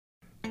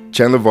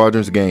Chandler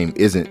Vaudrin's game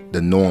isn't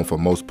the norm for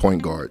most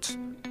point guards.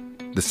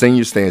 The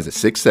senior stands at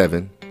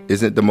 6'7",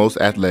 isn't the most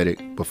athletic,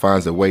 but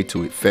finds a way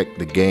to affect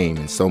the game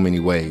in so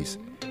many ways.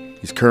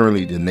 He's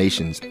currently the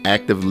nation's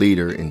active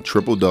leader in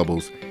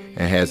triple-doubles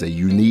and has a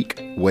unique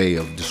way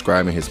of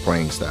describing his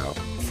playing style.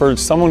 For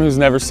someone who's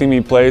never seen me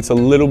play, it's a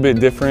little bit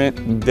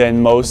different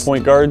than most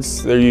point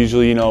guards. They're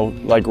usually,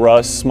 like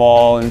Russ,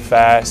 small and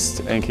fast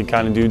and can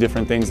kind of do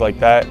different things like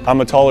that. I'm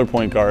a taller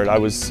point guard. I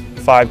was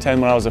 5'10"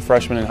 when I was a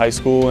freshman in high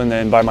school, and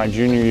then by my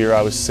junior year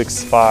I was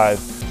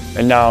 6'5".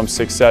 And now I'm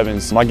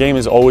 6'7". So my game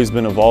has always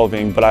been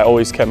evolving, but I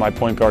always kept my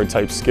point guard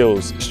type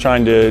skills. Just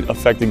trying to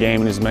affect the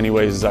game in as many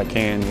ways as I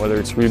can, whether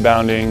it's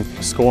rebounding,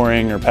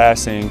 scoring, or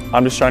passing.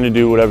 I'm just trying to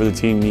do whatever the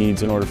team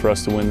needs in order for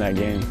us to win that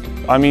game.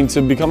 I mean,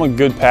 to become a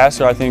good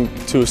passer, I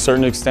think to a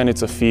certain extent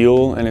it's a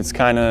feel, and it's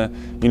kind of,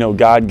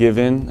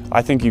 God-given.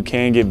 I think you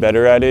can get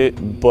better at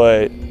it,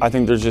 but I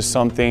think there's just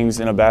some things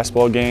in a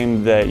basketball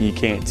game that you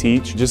can't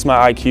teach. Just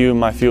my IQ and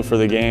my feel for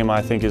the game,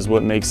 I think, is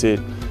what makes it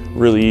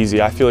really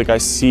easy. I feel like I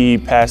see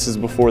passes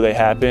before they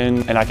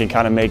happen, and I can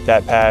kind of make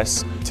that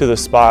pass to the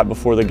spot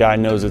before the guy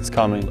knows it's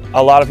coming.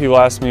 A lot of people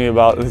ask me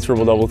about the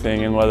triple-double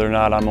thing and whether or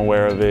not I'm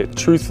aware of it.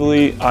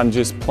 Truthfully, I'm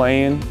just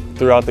playing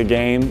throughout the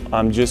game.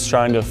 I'm just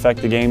trying to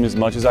affect the game as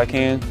much as I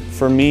can.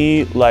 For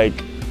me,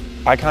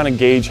 I kind of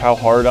gauge how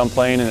hard I'm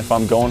playing and if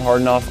I'm going hard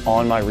enough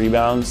on my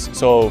rebounds.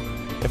 So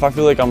if I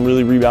feel like I'm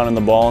really rebounding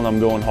the ball and I'm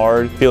going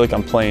hard, I feel like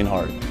I'm playing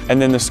hard.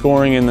 And then the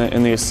scoring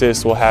and the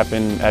assists will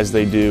happen as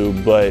they do,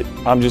 but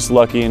I'm just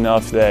lucky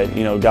enough that,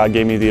 God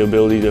gave me the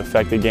ability to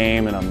affect the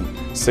game, and I'm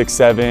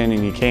 6'7",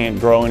 and you can't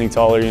grow any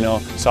taller,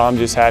 So I'm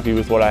just happy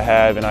with what I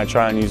have, and I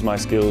try and use my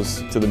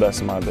skills to the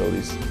best of my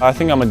abilities. I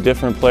think I'm a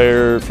different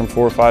player from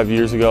 4 or 5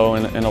 years ago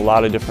in a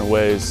lot of different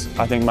ways.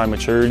 I think my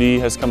maturity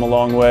has come a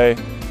long way.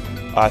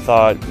 I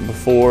thought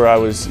before I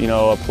was,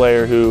 a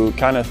player who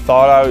kind of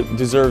thought I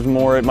deserved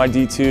more at my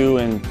D2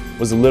 and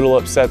was a little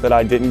upset that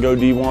I didn't go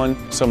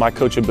D1, so my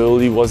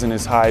coachability wasn't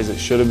as high as it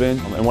should have been.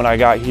 And when I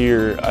got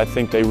here, I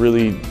think they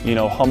really,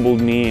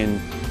 humbled me,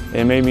 and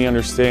it made me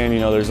understand,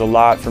 there's a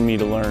lot for me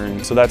to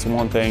learn. So that's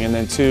one thing. And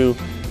then two,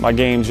 my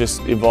game's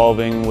just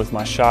evolving with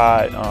my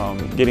shot,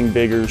 getting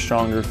bigger,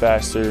 stronger,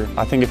 faster.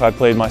 I think if I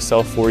played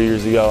myself 4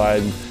 years ago,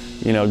 I'd,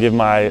 give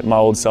my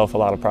old self a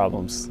lot of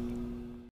problems.